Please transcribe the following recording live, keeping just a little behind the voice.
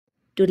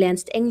Du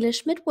lernst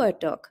Englisch mit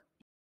WordDoc.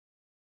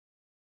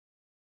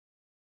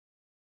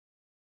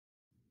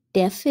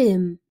 Der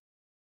Film.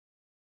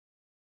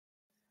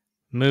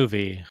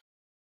 movie,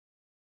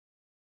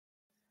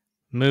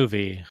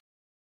 movie,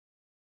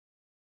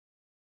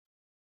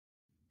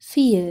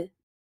 Viel.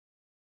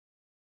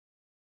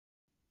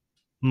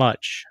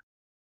 much,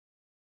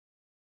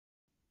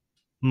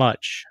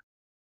 much,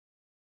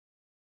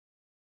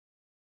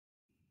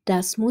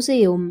 Das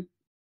Museum.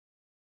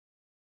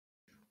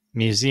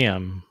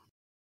 museum,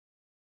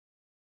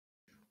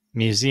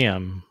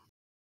 museum,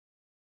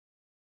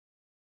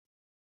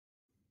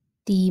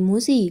 Die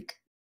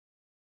Musik.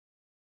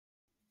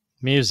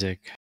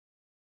 music,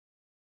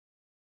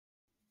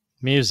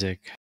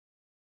 music,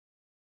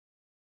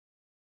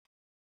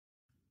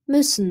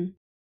 Müssen.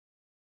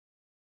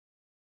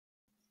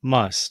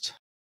 must,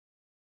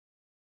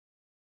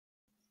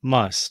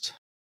 must,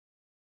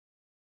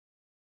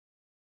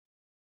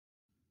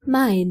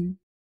 Mein.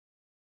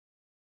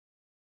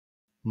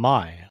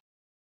 my,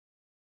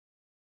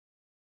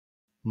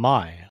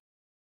 my,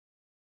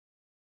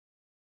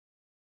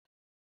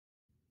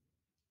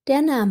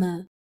 Der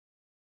Name.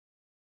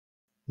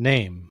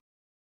 name,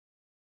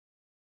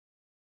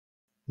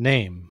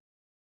 name,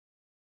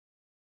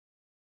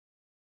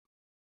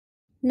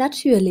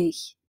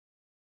 Natürlich.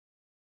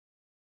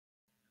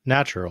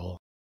 natural,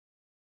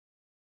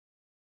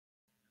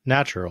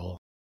 natural,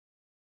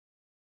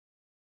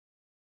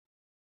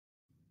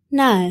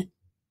 Nahe.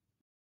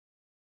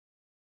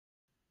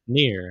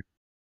 near,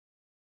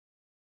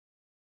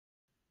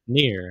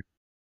 near,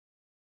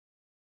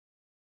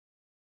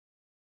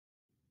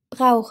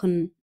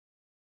 Brauchen.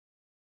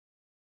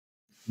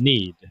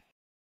 need,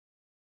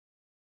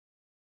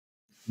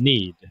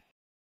 need,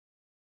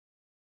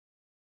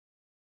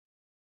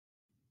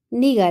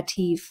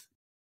 Negativ.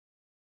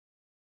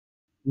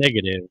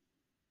 negative,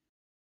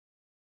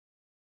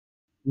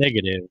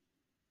 negative,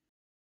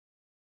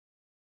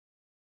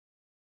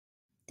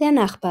 Der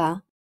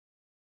Nachbar.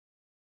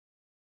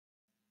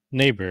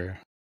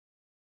 neighbor,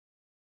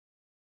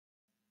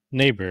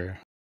 neighbor,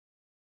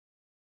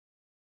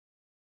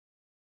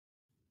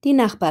 Die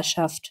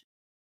Nachbarschaft.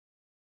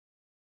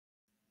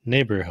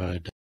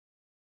 neighborhood,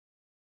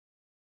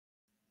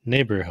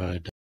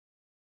 neighborhood,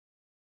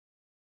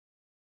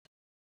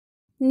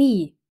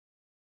 Nie.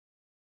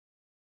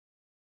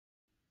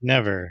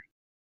 never,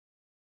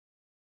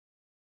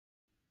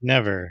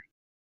 never,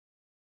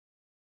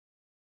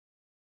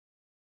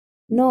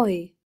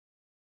 Neu.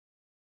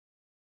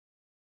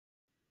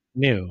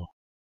 new,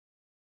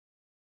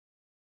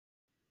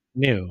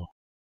 new,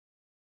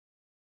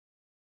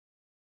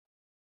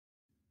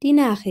 Die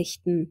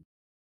Nachrichten.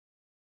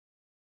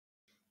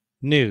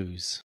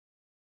 news,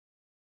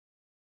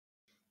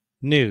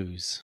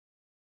 news,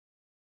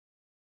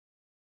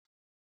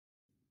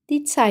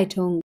 Die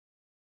Zeitung.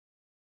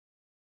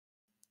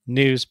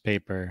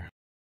 newspaper,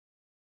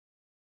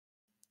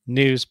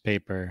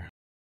 newspaper,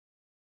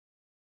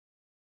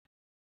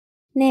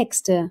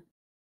 Nächste.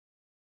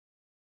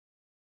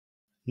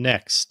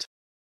 next,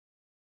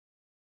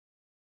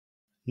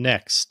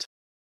 next,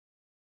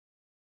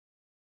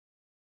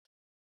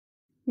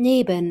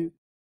 Neben.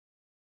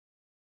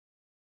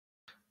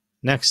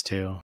 next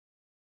to,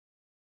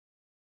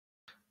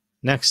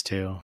 next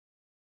to,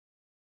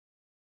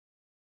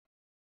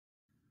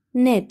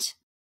 Nett.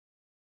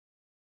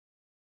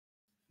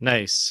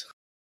 nice,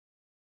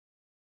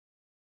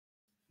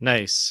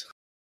 nice,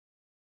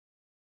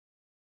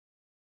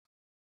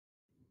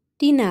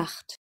 Die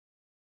Nacht.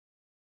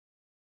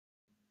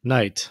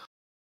 night,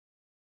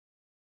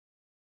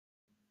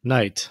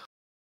 night,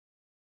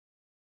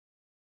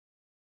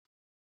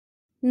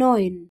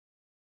 9.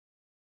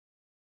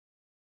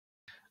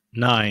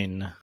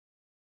 9,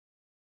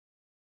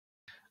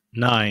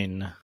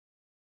 9,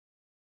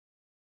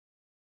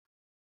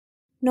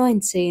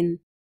 19.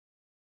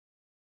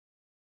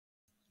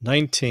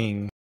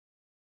 19,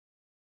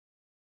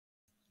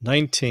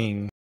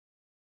 19,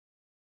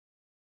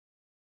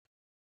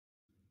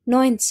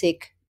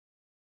 90.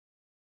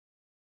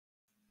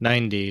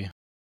 90,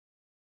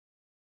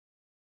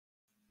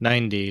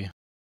 90,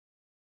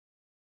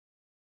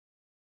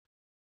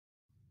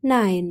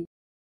 Nein.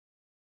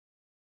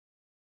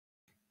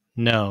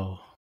 no,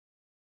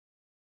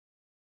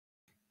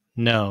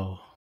 no,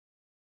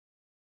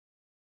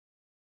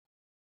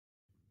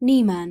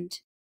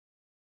 Niemand.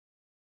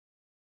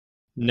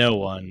 no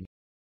one,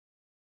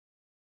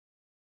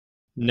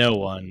 no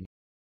one,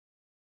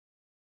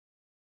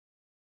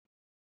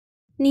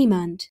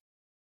 Niemand.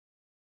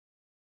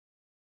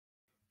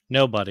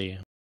 nobody,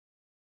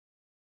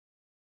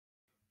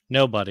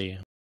 nobody,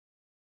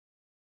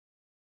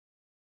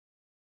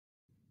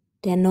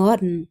 Der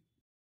Norden.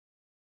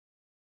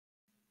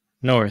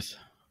 north,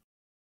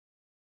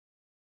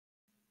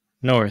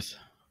 north,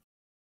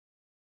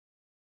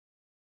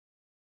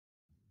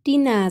 Die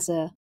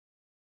Nase.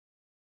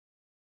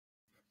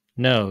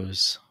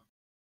 nose,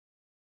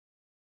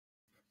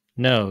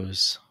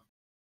 nose,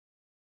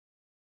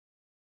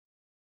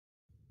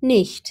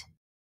 Nicht.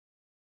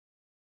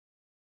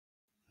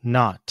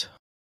 not,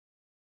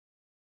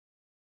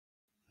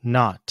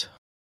 not,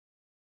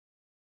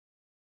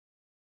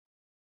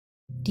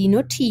 Die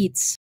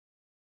Notiz.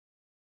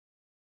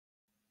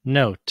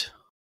 note,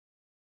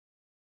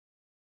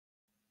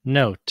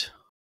 note,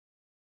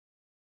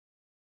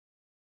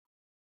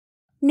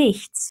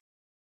 Nichts.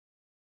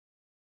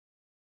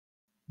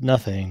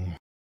 nothing,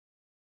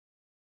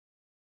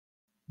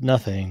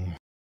 nothing,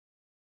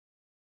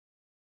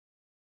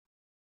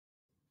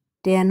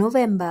 Der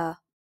November.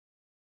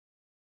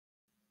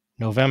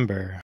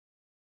 November,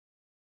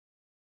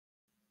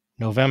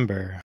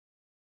 November,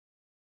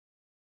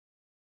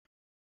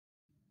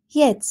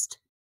 Jetzt.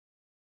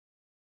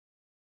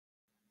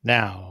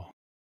 now,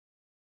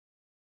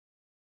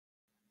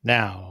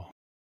 now,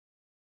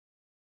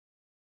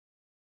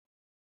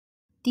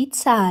 Die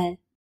Zahl.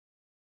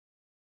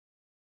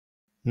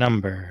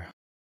 number,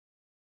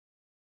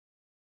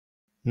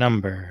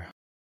 number,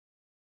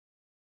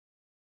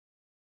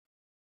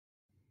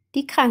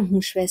 Die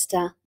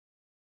Krankenschwester.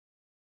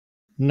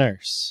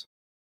 nurse,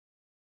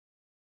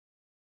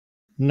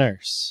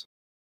 nurse,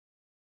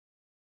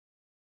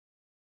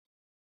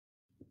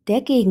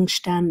 Der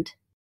Gegenstand.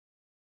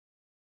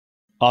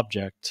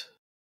 object,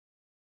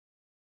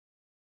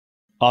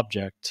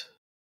 object,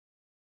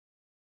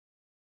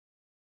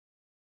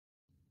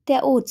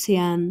 Der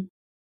Ozean.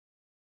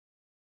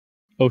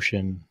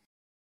 ocean,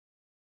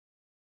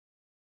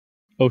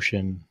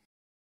 ocean,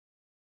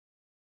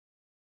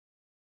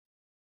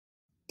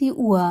 Die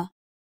Uhr.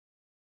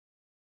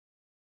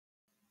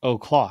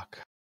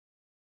 o'clock,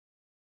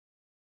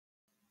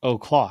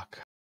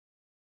 o'clock,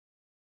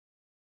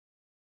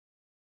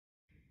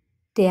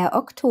 Der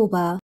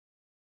Oktober.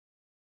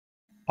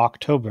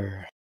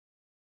 October,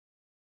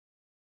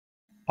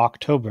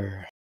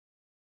 October,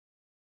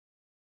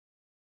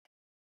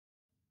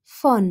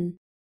 Von.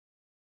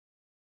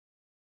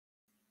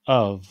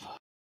 of,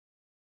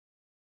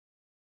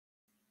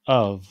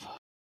 of,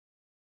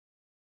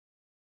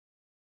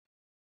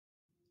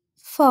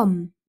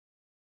 Vom.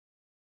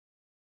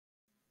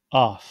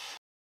 off,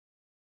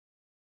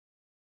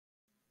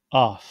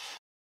 off,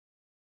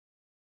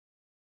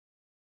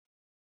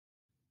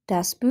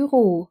 Das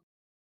Büro.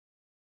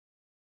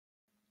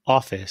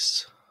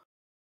 office,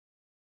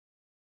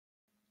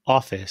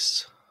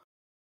 office,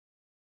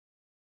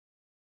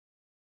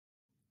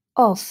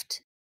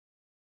 Oft.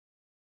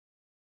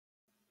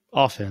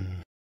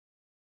 often,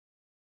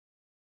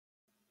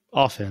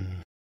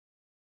 often,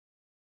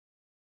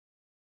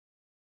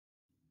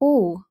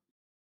 Oh.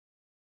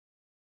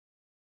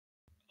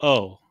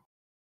 oh,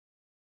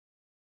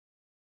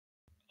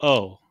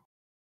 oh,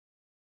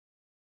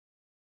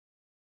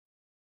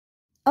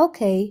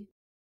 Okay.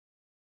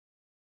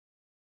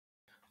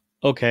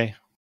 okay,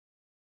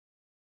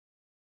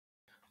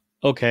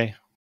 okay,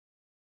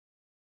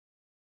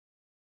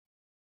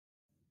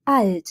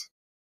 Alt.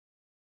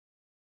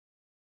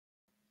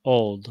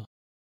 old,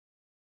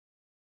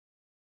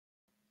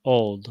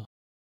 old,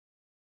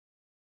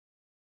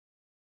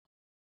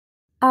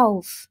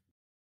 Auf.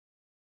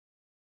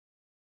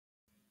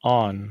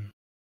 on,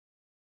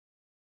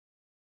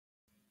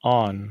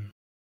 on,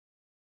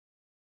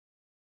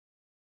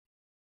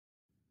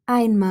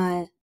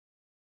 Einmal.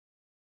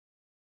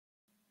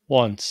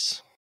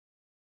 once,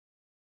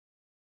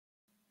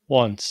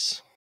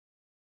 once,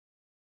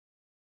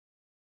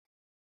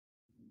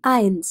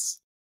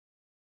 Eins.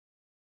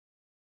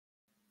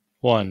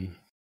 one,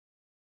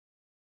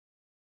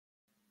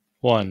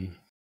 one,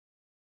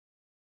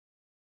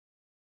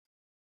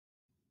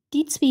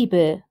 Die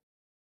Zwiebel.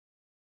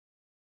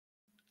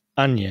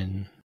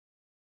 onion,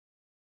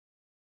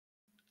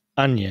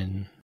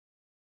 onion,